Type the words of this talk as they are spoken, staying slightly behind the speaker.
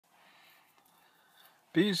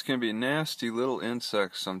Bees can be nasty little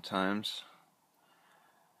insects sometimes.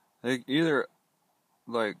 They either,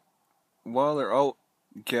 like, while they're out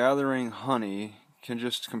gathering honey, can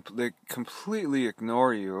just they completely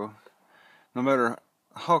ignore you, no matter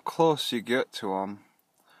how close you get to them.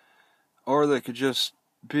 Or they could just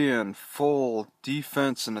be in full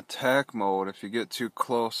defense and attack mode if you get too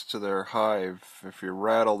close to their hive, if you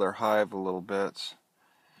rattle their hive a little bit.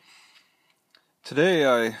 Today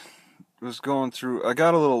I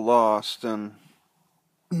got a little lost in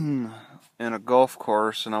a golf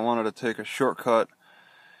course, and I wanted to take a shortcut,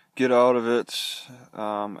 get out of it,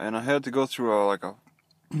 and I had to go through a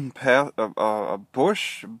path, a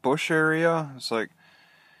bush area. It's like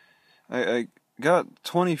I got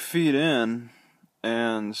 20 feet in,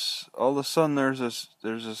 and all of a sudden there's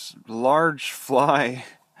this large fly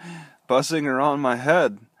buzzing around my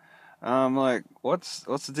head. I'm like, what's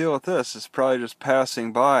the deal with this? It's probably just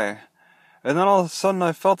passing by. And then all of a sudden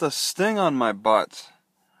I felt a sting on my butt.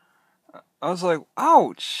 I was like,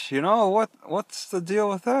 ouch, what's the deal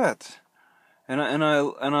with that? And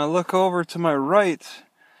I look over to my right,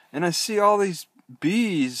 and I see all these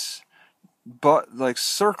bees, but like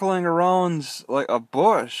circling around like a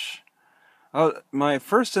bush. My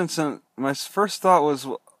first thought was,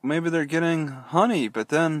 well, maybe they're getting honey, but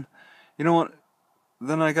then, you know what?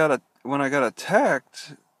 Then when I got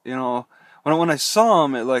attacked, when I saw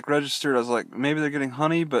them, it like registered. I was like, maybe they're getting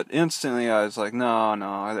honey, but instantly I was like, no,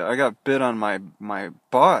 I got bit on my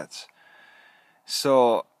butt.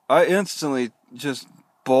 So I instantly just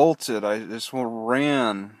bolted. I just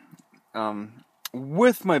ran,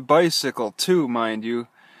 with my bicycle too, mind you.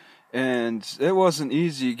 And it wasn't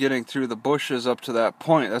easy getting through the bushes up to that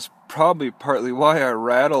point. That's probably partly why I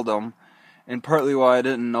rattled them, and partly why I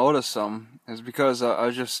didn't notice them, is because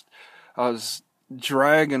I was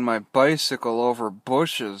dragging my bicycle over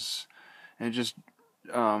bushes and just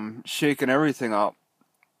shaking everything up.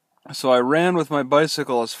 So I ran with my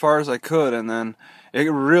bicycle as far as I could, and then it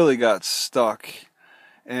really got stuck.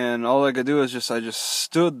 And all I could do is I just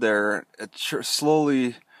stood there,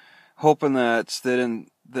 slowly hoping that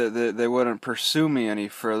they wouldn't pursue me any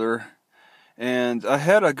further. And I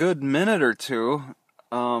had a good minute or two,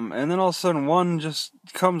 and then all of a sudden one just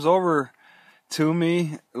comes over to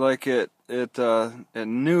me, like it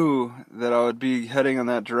knew that I would be heading in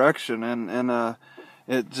that direction, and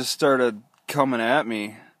it just started coming at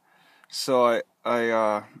me. So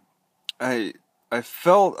I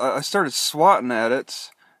started swatting at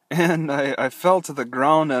it, and I fell to the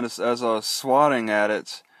ground as I was swatting at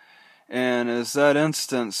it. And it's that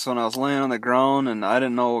instance when I was laying on the ground and I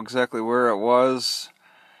didn't know exactly where it was,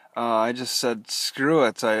 I just said, screw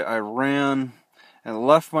it. I ran and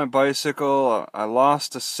left my bicycle. I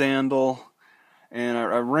lost a sandal, and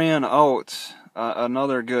I ran out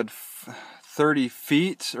another good 30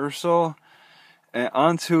 feet or so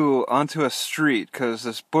onto a street, because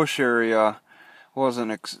this bush area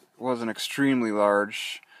wasn't extremely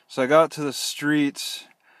large. So I got to the street,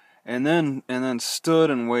 and then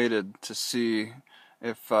stood and waited to see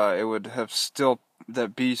if it would have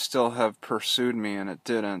that bee still have pursued me, and it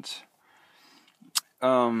didn't.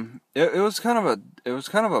 It was kind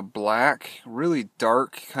of a black, really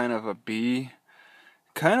dark kind of a bee,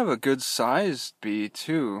 kind of a good sized bee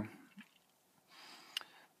too.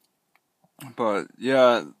 But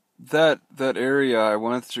yeah, that area I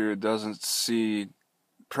went through doesn't see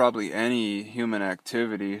probably any human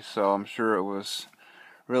activity, so I'm sure it was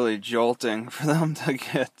really jolting for them to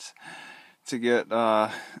get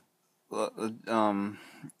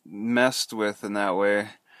messed with in that way.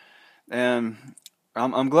 And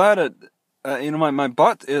I'm glad it my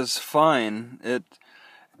butt is fine.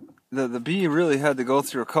 The bee really had to go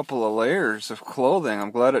through a couple of layers of clothing.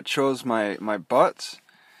 I'm glad it chose my butt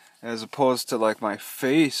as opposed to like my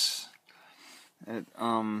face.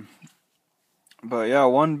 But yeah,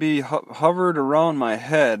 one bee hovered around my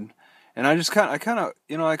head, and I just kind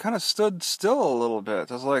of stood still a little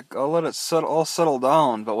bit. I was like, I'll let it settle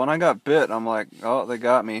down. But when I got bit, I'm like, oh, they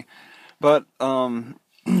got me. But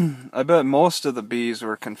I bet most of the bees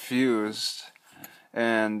were confused,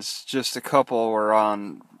 and just a couple were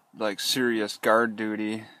on like serious guard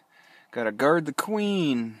duty. Gotta guard the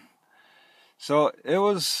queen. So it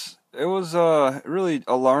was really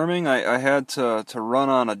alarming. I had to run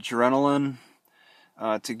on adrenaline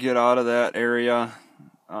to get out of that area.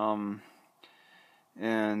 And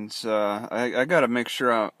I got to make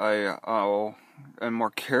sure I'm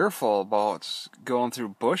more careful about going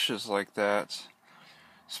through bushes like that.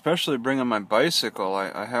 Especially bringing my bicycle,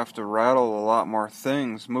 I have to rattle a lot more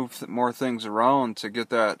things, move more things around to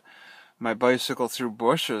get my bicycle through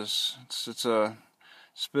bushes. It's a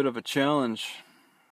bit of a challenge.